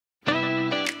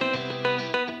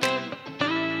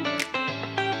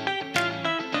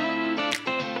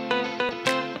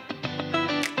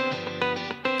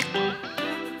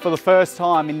For the first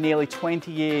time in nearly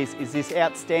 20 years is this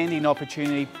outstanding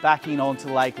opportunity backing onto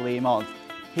Lake Learmonth.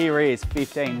 Here is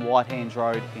 15 Whitehands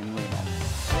Road in Learmonth.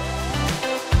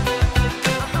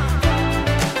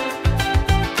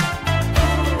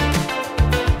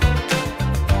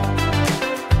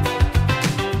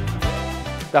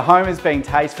 The home has been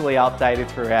tastefully updated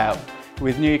throughout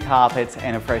with new carpets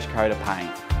and a fresh coat of paint.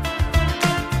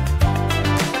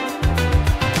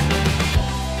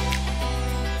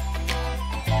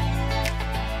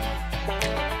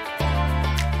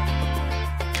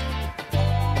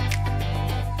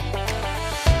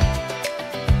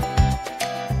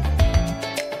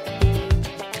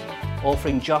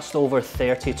 Offering just over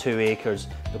 32 acres,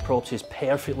 the property is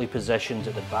perfectly positioned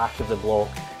at the back of the block,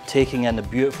 taking in the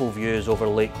beautiful views over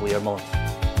Lake Learmonth.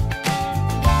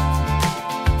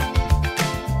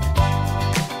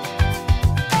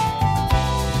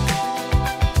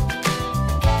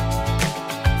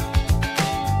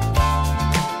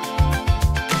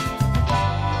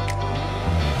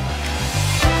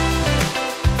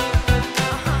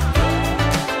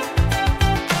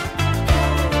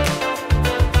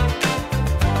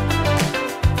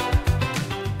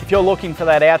 If you're looking for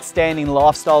that outstanding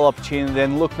lifestyle opportunity,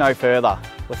 then look no further.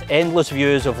 With endless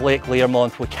views of Lake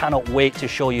Learmonth, we cannot wait to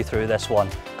show you through this one.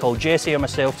 Call Jesse or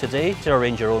myself today to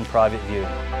arrange your own private view.